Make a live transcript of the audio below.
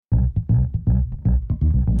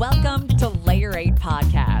Welcome to Layer 8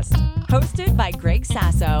 Podcast, hosted by Greg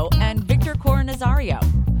Sasso and Victor Coronazario,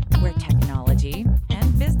 where technology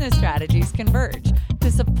and business strategies converge to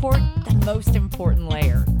support the most important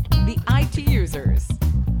layer, the IT users.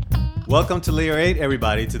 Welcome to Layer 8,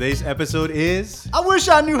 everybody. Today's episode is... I wish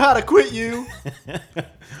I knew how to quit you.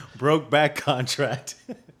 Broke back contract.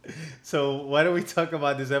 So why don't we talk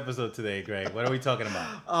about this episode today, Greg? What are we talking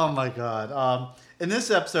about? Oh, my God. In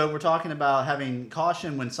this episode, we're talking about having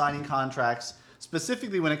caution when signing contracts,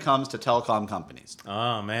 specifically when it comes to telecom companies.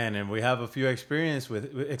 Oh, man. And we have a few experiences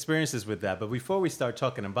with that. But before we start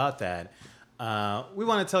talking about that, we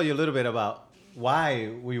want to tell you a little bit about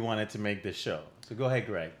why we wanted to make this show. So go ahead,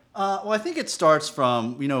 Greg. Well, I think it starts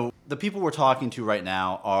from, the people we're talking to right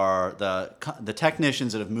now are the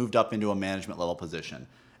technicians that have moved up into a management level position.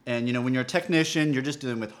 And, when you're a technician, you're just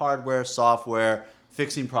dealing with hardware, software,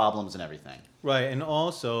 fixing problems and everything. Right. And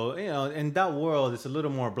also, in that world, it's a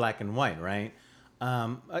little more black and white, right?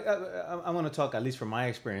 I want to talk, at least from my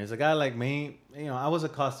experience. A guy like me, I was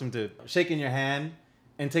accustomed to shaking your hand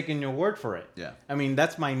and taking your word for it. Yeah. I mean,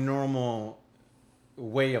 that's my normal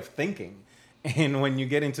way of thinking. And when you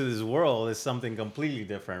get into this world, it's something completely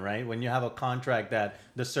different, right? When you have a contract that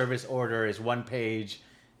the service order is 1 page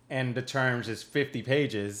and the terms is 50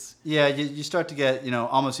 pages. Yeah, you start to get,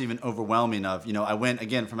 almost even overwhelming of, I went,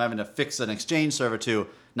 again, from having to fix an Exchange server to,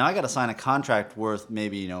 now I got to sign a contract worth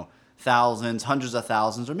maybe, thousands, hundreds of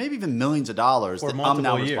thousands, or maybe even millions of dollars that I'm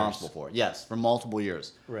now responsible for. Yes, for multiple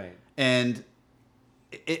years. Right. And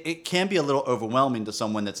it can be a little overwhelming to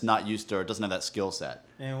someone that's not used to or doesn't have that skill set.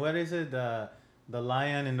 And what is it? The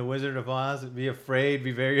Lion in the Wizard of Oz? Be afraid,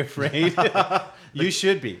 be very afraid. You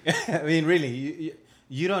should be. I mean, really,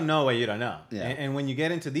 you don't know what you don't know. Yeah. And when you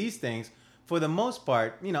get into these things, for the most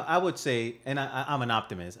part, I would say, and I'm an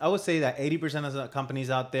optimist, I would say that 80% of the companies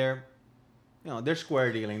out there, they're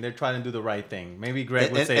square dealing. They're trying to do the right thing. Maybe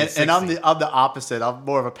Greg would say 60. And I'm the opposite. I'm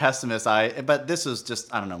more of a pessimist. But this is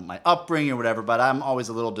just, I don't know, my upbringing or whatever, but I'm always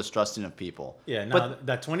a little distrusting of people. Yeah, now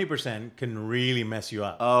that 20% can really mess you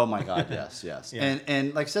up. Oh my God, yes. Yeah.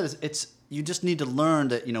 And like I said, it's you just need to learn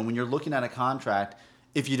that, when you're looking at a contract,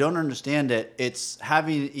 if you don't understand it, it's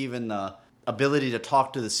having even the ability to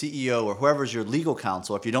talk to the CEO or whoever's your legal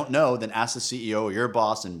counsel. If you don't know, then ask the CEO or your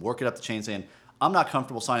boss and work it up the chain saying, I'm not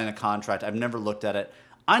comfortable signing a contract. I've never looked at it.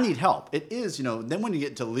 I need help. It is, then when you get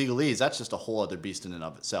into legalese, that's just a whole other beast in and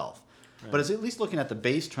of itself. Right. But it's at least looking at the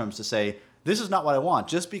base terms to say, this is not what I want.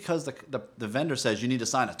 Just because the vendor says you need to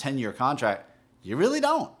sign a 10-year contract, you really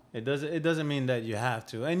don't. It doesn't mean that you have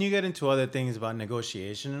to. And you get into other things about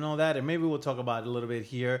negotiation and all that, and maybe we'll talk about it a little bit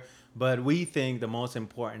here. But we think the more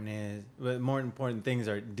important things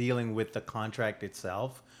are dealing with the contract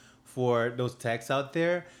itself for those techs out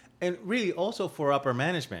there. And really also for upper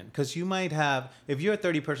management, because you might have, if you're a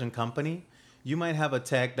 30-person company, you might have a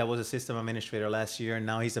tech that was a system administrator last year and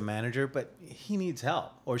now he's a manager, but he needs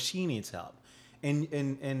help or she needs help. And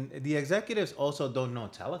the executives also don't know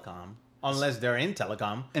telecom unless they're in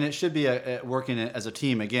telecom. And it should be working as a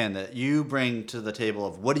team, again, that you bring to the table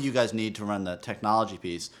of what do you guys need to run the technology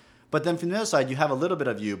piece. But then from the other side, you have a little bit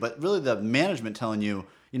of you, but really the management telling you,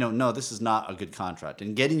 no, this is not a good contract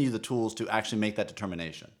and getting you the tools to actually make that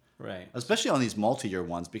determination. Right. Especially on these multi-year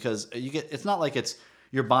ones, because it's not like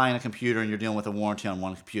you're buying a computer and you're dealing with a warranty on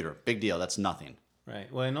one computer. Big deal. That's nothing.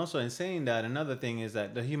 Right. Well, and also in saying that, another thing is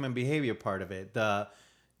that the human behavior part of it.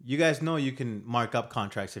 You guys know you can mark up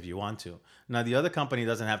contracts if you want to. Now, the other company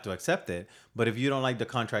doesn't have to accept it, but if you don't like the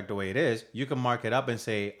contract the way it is, you can mark it up and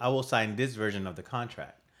say, I will sign this version of the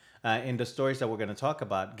contract. In the stories that we're going to talk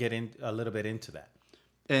about, get in a little bit into that.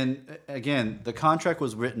 And again, the contract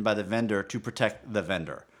was written by the vendor to protect the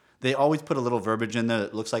vendor. They always put a little verbiage in there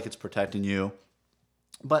that looks like it's protecting you.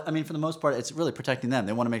 But, for the most part, it's really protecting them.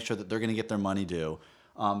 They want to make sure that they're going to get their money due.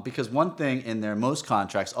 Because one thing in their most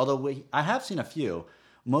contracts, although I have seen a few,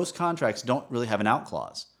 most contracts don't really have an out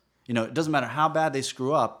clause. It doesn't matter how bad they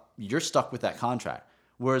screw up, you're stuck with that contract.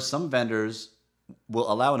 Whereas some vendors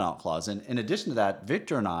will allow an out clause. And in addition to that,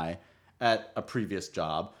 Victor and I, at a previous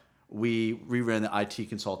job, we ran the IT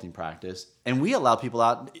consulting practice, and we allow people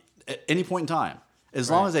out at any point in time. As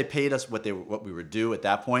long as they paid us what we were due at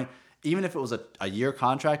that point, even if it was a year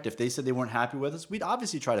contract, if they said they weren't happy with us, we'd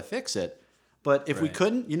obviously try to fix it. But if we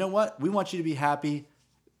couldn't, you know what? We want you to be happy.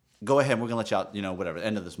 Go ahead. We're going to let you out, whatever,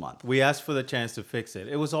 end of this month. We asked for the chance to fix it.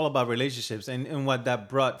 It was all about relationships. And what that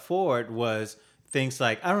brought forward was things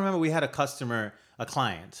like, I remember we had a client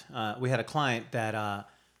that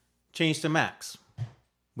changed to Macs.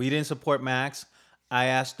 We didn't support Macs. I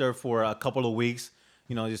asked her for a couple of weeks,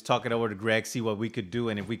 just talk it over to Greg, see what we could do.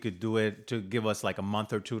 And if we could do it to give us like a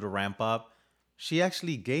month or two to ramp up, she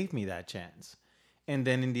actually gave me that chance. And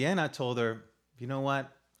then in the end, I told her, you know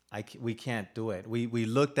what? We can't do it. We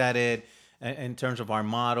looked at it in terms of our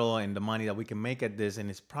model and the money that we can make at this, and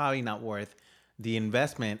it's probably not worth the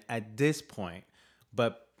investment at this point.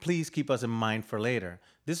 But please keep us in mind for later.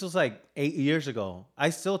 This was like 8 years ago. I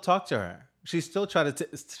still talk to her. She still tries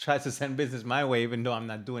to send business my way, even though I'm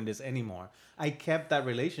not doing this anymore. I kept that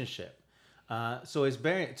relationship. So it's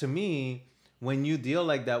very, to me, when you deal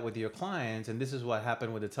like that with your clients, and this is what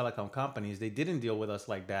happened with the telecom companies, they didn't deal with us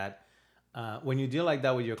like that. When you deal like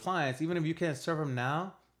that with your clients, even if you can't serve them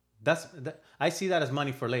now, I see that as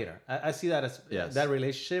money for later. I see that as that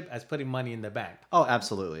relationship as putting money in the bank. Oh,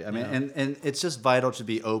 absolutely. I mean, and it's just vital to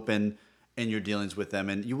be open in your dealings with them,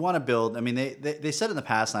 and you want to build. I mean, they said in the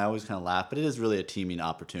past, and I always kind of laugh, but it is really a teaming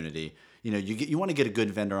opportunity. You know, you want to get a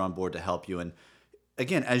good vendor on board to help you, and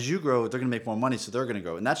again, as you grow, they're going to make more money, so they're going to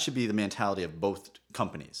grow, and that should be the mentality of both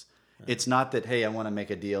companies. Right. It's not that, hey, I want to make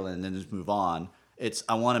a deal and then just move on. It's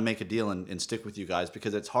I want to make a deal and stick with you guys,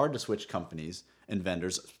 because it's hard to switch companies and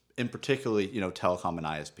vendors, in particularly, you know, telecom and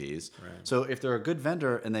ISPs. Right. So if they're a good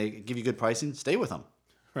vendor and they give you good pricing, stay with them.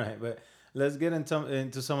 Right, but let's get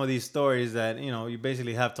into some of these stories that, you know, you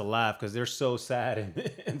basically have to laugh because they're so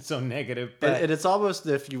sad and so negative. But and it's almost,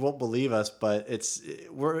 if you won't believe us, but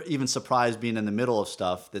we're even surprised being in the middle of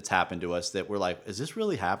stuff that's happened to us that we're like, is this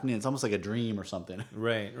really happening? It's almost like a dream or something.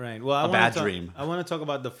 Right. Well, a bad dream. I want to talk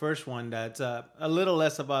about the first one that's a little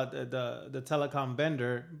less about the telecom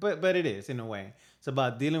vendor, but it is in a way. It's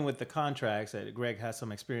about dealing with the contracts. That Greg has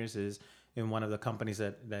some experiences in one of the companies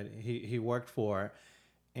that he worked for.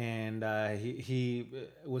 And he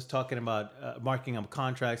was talking about marking up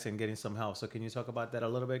contracts and getting some help. So can you talk about that a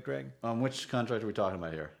little bit, Greg? Which contract are we talking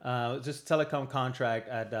about here? Just telecom contract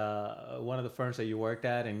at one of the firms that you worked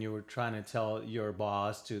at, and you were trying to tell your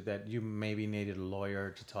boss that you maybe needed a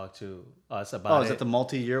lawyer to talk to us about it. Oh, is it the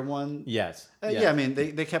multi-year one? Yes. Yeah, I mean,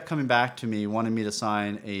 they kept coming back to me, wanting me to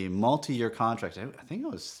sign a multi-year contract. I think it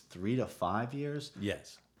was 3 to 5 years.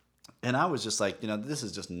 Yes. And I was just like, you know, this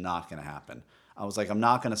is just not going to happen. I was like, I'm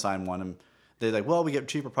not going to sign one. And they're like, well, we get a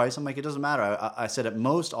cheaper price. I'm like, it doesn't matter. I said at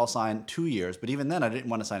most I'll sign 2 years. But even then, I didn't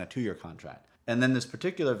want to sign a 2-year contract. And then this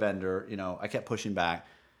particular vendor, you know, I kept pushing back.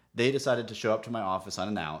 They decided to show up to my office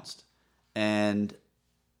unannounced. And,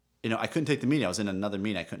 you know, I couldn't take the meeting. I was in another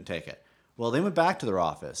meeting. I couldn't take it. Well, they went back to their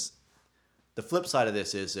office. The flip side of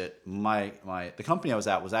this is that the company I was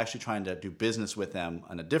at was actually trying to do business with them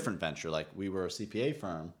on a different venture. Like, we were a CPA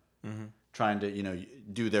firm trying to, you know,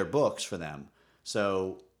 do their books for them.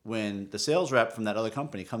 So when the sales rep from that other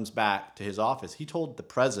company comes back to his office, he told the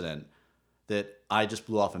president that I just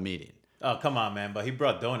blew off a meeting. Oh, come on, man. But he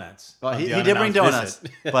brought donuts. Well, he did bring donuts,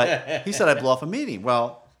 but he said I blew off a meeting.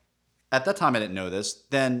 Well, at that time, I didn't know this.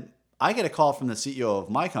 Then I get a call from the CEO of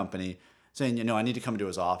my company saying, you know, I need to come into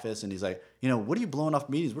his office. And he's like, you know, what are you blowing off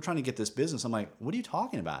meetings? We're trying to get this business. I'm like, what are you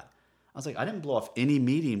talking about? I was like, I didn't blow off any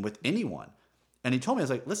meeting with anyone. And he told me, I was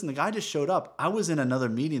like, listen, the guy just showed up. I was in another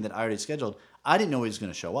meeting that I already scheduled. I didn't know he was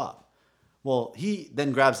going to show up. Well, he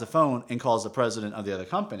then grabs the phone and calls the president of the other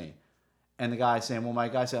company. And the guy saying, well, my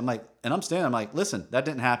guy said, I'm like, and I'm standing, I'm like, listen, that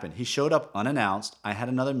didn't happen. He showed up unannounced. I had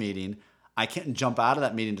another meeting. I can't jump out of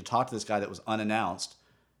that meeting to talk to this guy that was unannounced.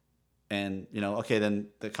 And, you know, okay, then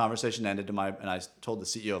the conversation ended and I told the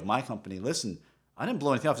CEO of my company, listen, I didn't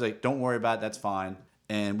blow anything off. He's like, don't worry about it. That's fine.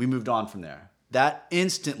 And we moved on from there. That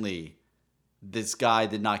instantly, this guy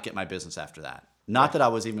did not get my business after that. Not that I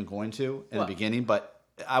was even going to in the beginning, but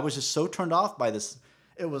I was just so turned off by this.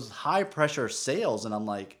 It was high pressure sales, and I'm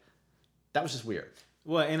like, that was just weird.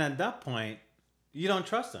 Well, and at that point, you don't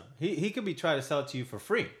trust him. He could be trying to sell it to you for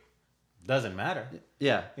free. Doesn't matter.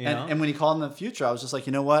 Yeah. And when he called in the future, I was just like,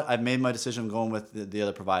 you know what? I've made my decision. I'm going with the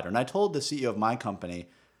other provider. And I told the CEO of my company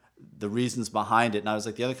the reasons behind it. And I was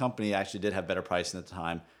like, the other company actually did have better pricing at the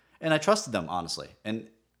time. And I trusted them, honestly. And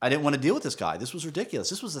I didn't want to deal with this guy. This was ridiculous.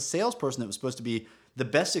 This was a salesperson that was supposed to be the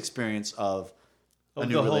best experience of a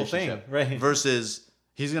new relationship. Whole thing, right? Versus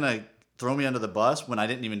he's going to throw me under the bus when I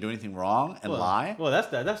didn't even do anything wrong and lie. Well,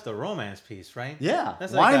 that's the romance piece, right? Yeah.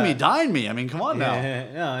 That's wine like me, dine me. I mean, come on now.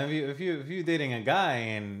 Yeah. If you're dating a guy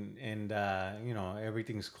and you know,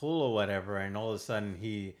 everything's cool or whatever, and all of a sudden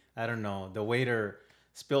the waiter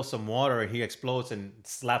spills some water, he explodes and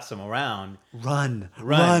slaps him around. Run.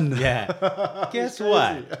 Yeah. Guess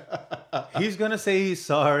what? He's gonna say he's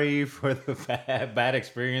sorry for the bad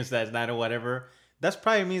experience that night or whatever. That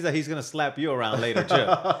probably means that he's gonna slap you around later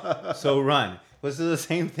too. So run. Was the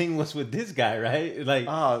same thing was with this guy, right? Like,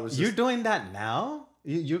 you're doing that now?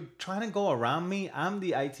 You're trying to go around me? I'm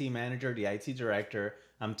the IT manager, the IT director.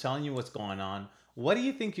 I'm telling you what's going on. What do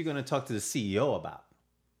you think you're gonna talk to the CEO about?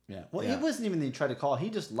 Yeah. Well, it wasn't even that he tried to call. He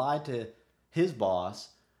just lied to his boss.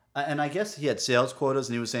 And I guess he had sales quotas,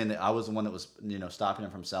 and he was saying that I was the one that was, stopping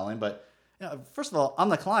him from selling. But first of all, I'm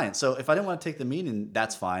the client. So if I didn't want to take the meeting,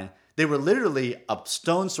 that's fine. They were literally a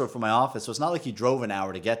stone's throw from my office. So it's not like he drove an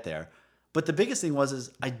hour to get there. But the biggest thing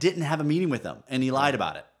is I didn't have a meeting with him, and he lied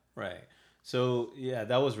about it. Right. So, yeah,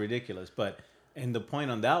 that was ridiculous. And the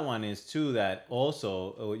point on that one is, too, that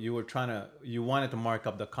also you wanted to mark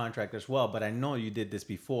up the contract as well. But I know you did this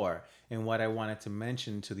before. And what I wanted to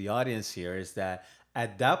mention to the audience here is that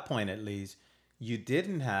at that point, at least, you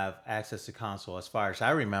didn't have access to counsel as far as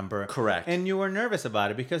I remember. Correct. And you were nervous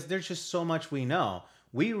about it because there's just so much we know.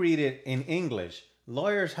 We read it in English.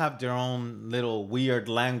 Lawyers have their own little weird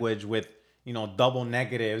language with, double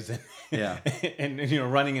negatives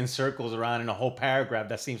and running in circles around in a whole paragraph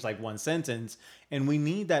that seems like one sentence. And we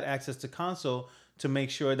need that access to counsel to make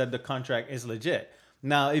sure that the contract is legit.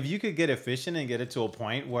 Now, if you could get efficient and get it to a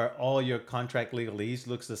point where all your contract legalese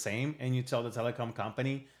looks the same and you tell the telecom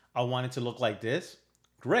company, I want it to look like this,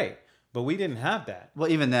 great. But we didn't have that.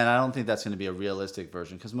 Well, even then, I don't think that's going to be a realistic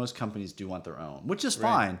version because most companies do want their own, which is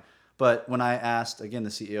fine. But when I asked, again, the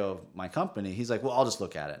CEO of my company, he's like, well, I'll just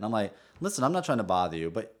look at it. And I'm like, listen, I'm not trying to bother you,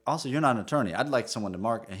 but also you're not an attorney. I'd like someone to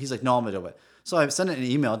mark. And he's like, no, I'm going to do it. So I sent it an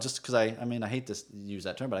email just because I hate to use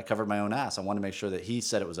that term, but I covered my own ass. I want to make sure that he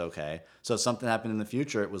said it was okay. So if something happened in the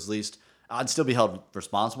future, it was at least, I'd still be held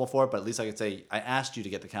responsible for it, but at least I could say, I asked you to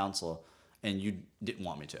get the counsel and you didn't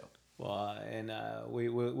want me to. Well, and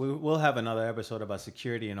we'll have another episode about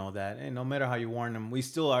security and all that. And no matter how you warn them, we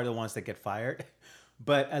still are the ones that get fired.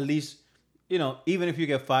 But at least, even if you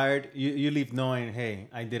get fired, you leave knowing, hey,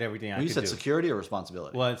 I did everything I could do. You said security or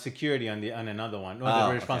responsibility? Well, it's security on another one. Well,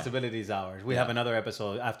 the responsibility is ours. We have another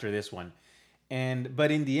episode after this one. But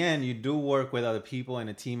in the end, you do work with other people in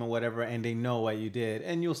a team or whatever, and they know what you did,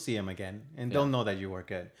 and you'll see them again, and they'll know that you were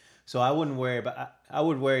good. So I wouldn't worry I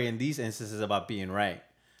would worry in these instances about being right.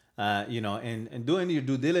 And doing your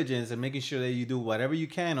due diligence and making sure that you do whatever you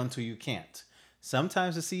can until you can't.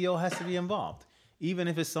 Sometimes the CEO has to be involved, even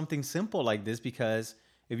if it's something simple like this, because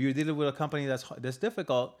if you're dealing with a company that's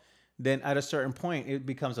difficult, then at a certain point, it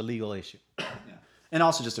becomes a legal issue. Yeah. And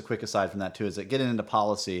also just a quick aside from that too, is that getting into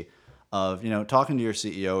policy of, talking to your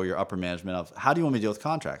CEO or your upper management of how do you want me to deal with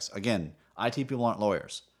contracts? Again, IT people aren't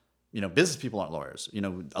lawyers. Business people aren't lawyers.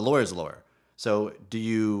 A lawyer is a lawyer. So do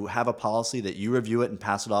you have a policy that you review it and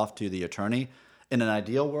pass it off to the attorney? In an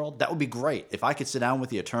ideal world, that would be great. If I could sit down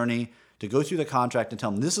with the attorney to go through the contract and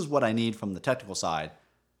tell them this is what I need from the technical side,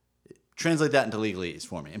 translate that into legalese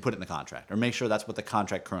for me and put it in the contract, or make sure that's what the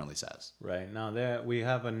contract currently says. Right. Now there we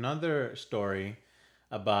have another story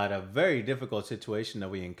about a very difficult situation that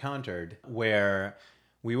we encountered where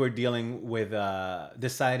we were dealing with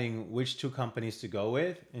deciding which two companies to go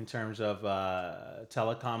with in terms of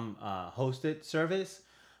telecom hosted service.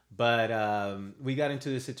 But we got into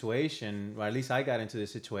the situation, or at least I got into the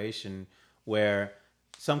situation, where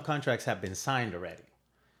some contracts have been signed already.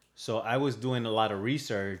 So I was doing a lot of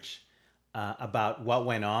research about what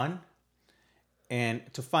went on and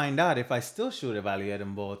to find out if I still should evaluate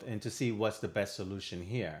them both and to see what's the best solution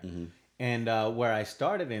here. Mm-hmm. And where I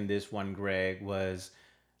started in this one, Greg, was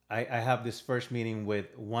I have this first meeting with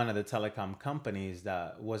one of the telecom companies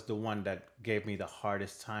that was the one that gave me the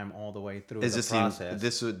hardest time all the way through the process.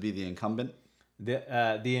 This would be the incumbent?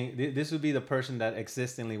 This would be the person that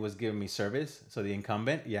existingly was giving me service. So the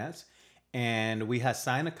incumbent, yes. And we had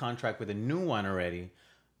signed a contract with a new one already,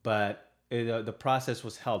 but the process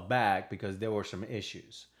was held back because there were some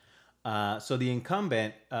issues. So the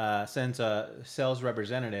incumbent sends a sales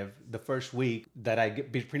representative the first week that I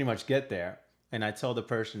pretty much get there. And I tell the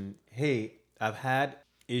person, hey, I've had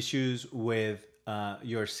issues with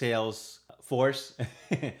your sales force,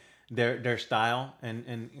 their style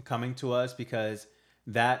and coming to us, because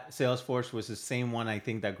that sales force was the same one I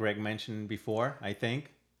think that Greg mentioned before, I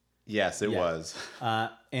think. Yes, it was.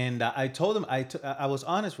 And I told him, I was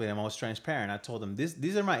honest with him. I was transparent. I told him,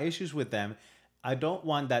 these are my issues with them. I don't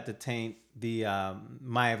want that to taint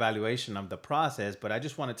my evaluation of the process, but I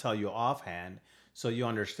just want to tell you offhand so you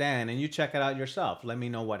understand and you check it out yourself. Let me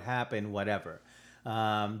know what happened, whatever.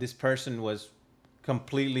 This person was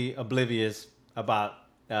completely oblivious about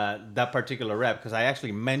that particular rep, because I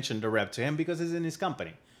actually mentioned the rep to him because it's in his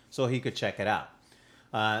company, so he could check it out.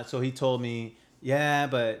 So he told me, yeah,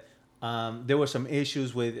 but there were some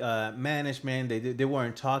issues with management. They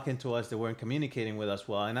weren't talking to us. They weren't communicating with us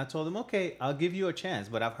well. And I told him, okay, I'll give you a chance.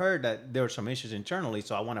 But I've heard that there were some issues internally,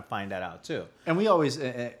 so I want to find that out too. And we always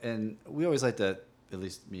like to, at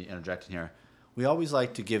least me interjecting here, we always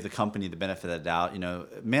like to give the company the benefit of the doubt.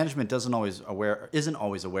 Management isn't always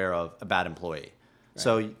aware of a bad employee.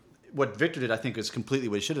 So what Victor did, I think, is completely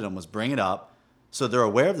what he should have done was bring it up so they're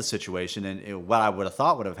aware of the situation. And what I would have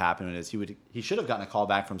thought would have happened is he should have gotten a call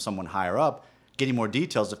back from someone higher up, getting more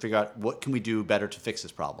details to figure out what can we do better to fix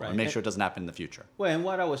this problem and make sure it doesn't happen in the future. Well, and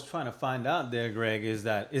what I was trying to find out there, Greg, is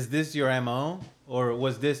this your MO or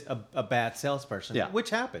was this a bad salesperson? Yeah. Which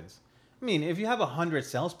happens. I mean, if you have 100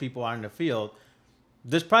 salespeople out in the field,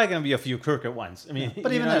 there's probably going to be a few crooked ones. I mean,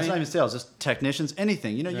 but even that, it's not even sales, just technicians,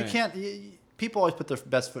 anything. You Right. can't. People always put their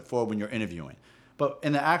best foot forward when you're interviewing. But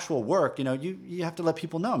in the actual work, you have to let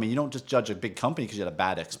people know. I mean, you don't just judge a big company because you had a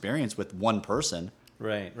bad experience with one person.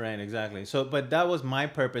 Right, exactly. So, but that was my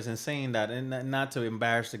purpose in saying that, and not to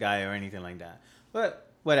embarrass the guy or anything like that. But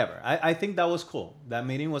whatever. I think that was cool. That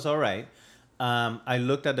meeting was all right. I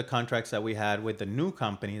looked at the contracts that we had with the new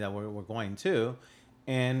company that we're going to,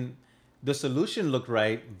 and the solution looked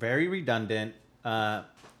right, very redundant,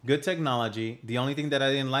 good technology. The only thing that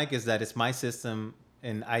I didn't like is that it's my system,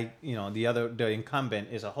 and the incumbent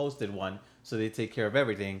is a hosted one, so they take care of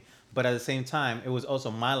everything. But at the same time, it was also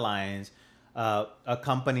my lines. A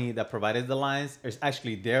company that provided the lines, it's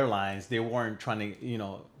actually their lines. They weren't trying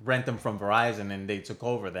to, rent them from Verizon and they took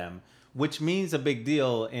over them, which means a big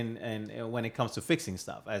deal in when it comes to fixing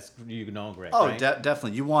stuff, as you know, Greg. Oh, right?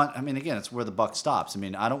 definitely. Again, it's where the buck stops. I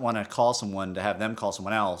mean, I don't want to call someone to have them call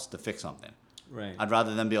someone else to fix something. Right. I'd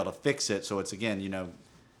rather them be able to fix it. So it's, again,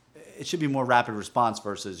 it should be more rapid response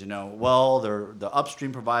versus, the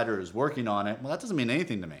upstream provider is working on it. Well, that doesn't mean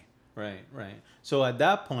anything to me. Right. So at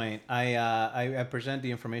that point, I present the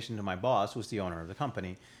information to my boss, who's the owner of the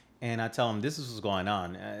company, and I tell him this is what's going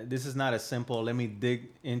on. This is not as simple. Let me dig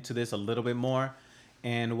into this a little bit more.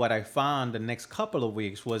 And what I found the next couple of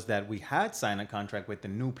weeks was that we had signed a contract with the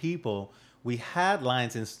new people. We had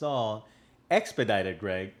lines installed, expedited,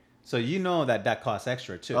 Greg. So that costs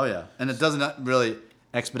extra too. Oh, yeah. And it doesn't really...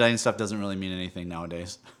 Expediting stuff doesn't really mean anything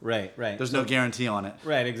nowadays. Right. There's no guarantee on it.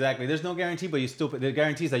 Right, exactly. There's no guarantee, but the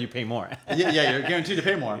guarantee is that you pay more. yeah, you're guaranteed to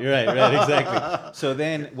pay more. Right, exactly. So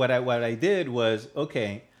then what I did was,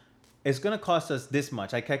 okay, it's going to cost us this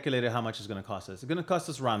much. I calculated how much it's going to cost us. It's going to cost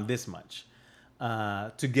us around this much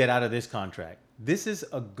to get out of this contract. This is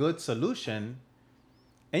a good solution.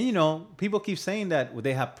 And, people keep saying that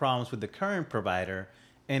they have problems with the current provider.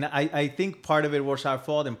 And I think part of it was our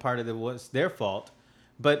fault and part of it was their fault.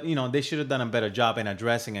 But, they should have done a better job in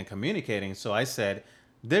addressing and communicating. So I said,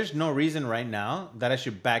 there's no reason right now that I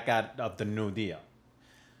should back out of the new deal.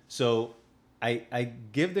 So I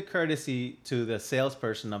give the courtesy to the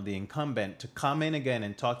salesperson of the incumbent to come in again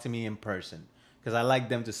and talk to me in person. Because I like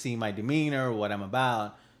them to see my demeanor, what I'm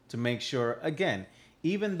about, to make sure, again,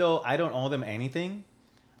 even though I don't owe them anything,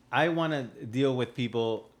 I want to deal with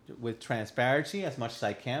people with transparency as much as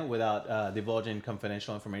I can without divulging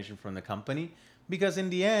confidential information from the company. Because in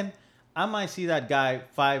the end, I might see that guy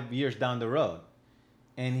 5 years down the road,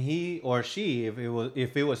 and he or she, if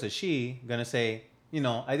it was a she, gonna say,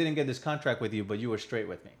 I didn't get this contract with you, but you were straight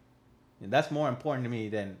with me. And that's more important to me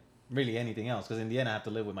than really anything else, because in the end, I have to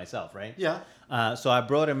live with myself, right? Yeah. So I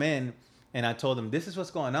brought him in, and I told him, this is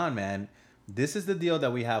what's going on, man. This is the deal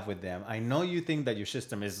that we have with them. I know you think that your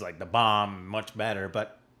system is like the bomb, much better,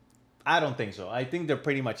 but I don't think so. I think they're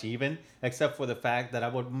pretty much even, except for the fact that I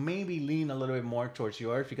would maybe lean a little bit more towards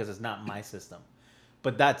yours because it's not my system.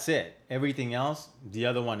 But that's it. Everything else, the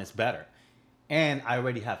other one is better. And I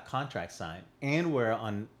already have contracts signed. And we're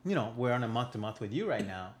on a month to month with you right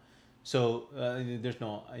now. So there's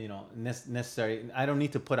no, necessary. I don't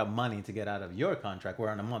need to put up money to get out of your contract. We're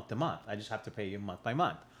on a month to month. I just have to pay you month by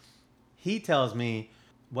month. He tells me,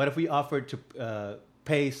 what if we offered to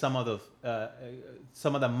pay some of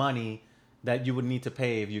the money that you would need to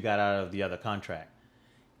pay if you got out of the other contract?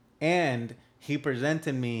 And he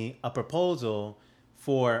presented me a proposal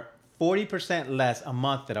for 40% less a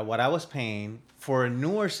month than what I was paying for a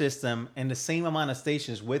newer system and the same amount of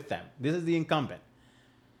stations with them. This is the incumbent.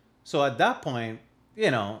 So at that point,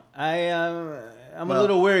 I'm a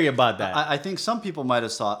little wary about that. I think some people might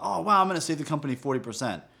have thought, oh, wow, I'm going to save the company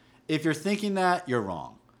 40%. If you're thinking that, you're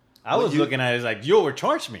wrong. I was looking at it as like, you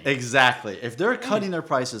overcharged me. Exactly. If they're cutting their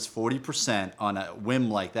prices 40% on a whim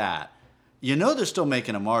like that, they're still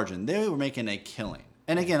making a margin. They were making a killing.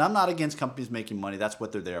 And again, I'm not against companies making money. That's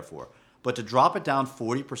what they're there for. But to drop it down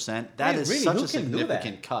 40%, that is really, such a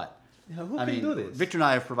significant cut. Yeah, who can do this? Victor and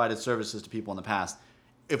I have provided services to people in the past.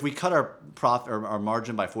 If we cut our profit or our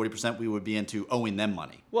margin by 40%, we would be into owing them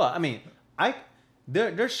money. Well,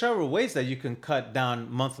 there's several ways that you can cut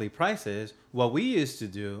down monthly prices. What we used to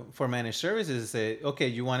do for managed services is say, okay,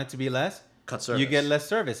 you want it to be less? Cut service. You get less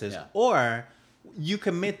services. Yeah. Or you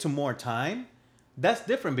commit to more time. That's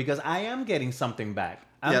different because I am getting something back.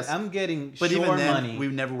 I'm getting but sure even then, money. we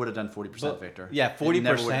never would have done 40%, Victor. Yeah,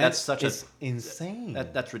 40%. That's such is insane.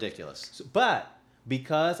 That's ridiculous. But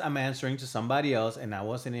because I'm answering to somebody else and I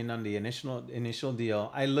wasn't in on the initial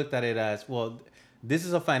deal, I looked at it as, well, this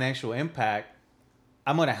is a financial impact.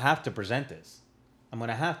 I'm going to have to present this. I'm going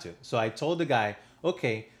to have to. So I told the guy,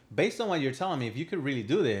 okay, based on what you're telling me, if you could really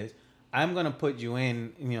do this, I'm going to put you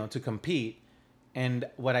in, to compete. And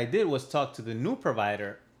what I did was talk to the new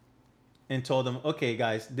provider and told them, okay,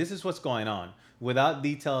 guys, this is what's going on. Without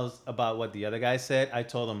details about what the other guy said, I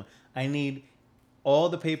told them, I need all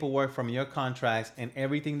the paperwork from your contracts and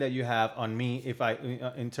everything that you have on me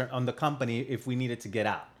on the company if we needed to get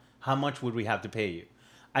out. How much would we have to pay you?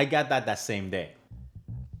 I got that same day.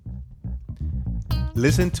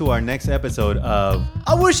 Listen to our next episode of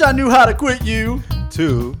I Wish I Knew How to Quit You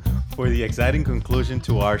 2 for the exciting conclusion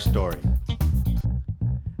to our story.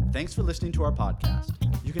 Thanks for listening to our podcast.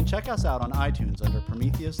 You can check us out on iTunes under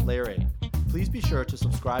Prometheus Layer 8. Please be sure to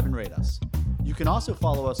subscribe and rate us. You can also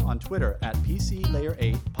follow us on Twitter at PC Layer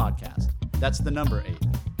 8 Podcast. That's the number 8.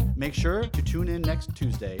 Make sure to tune in next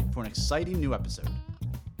Tuesday for an exciting new episode.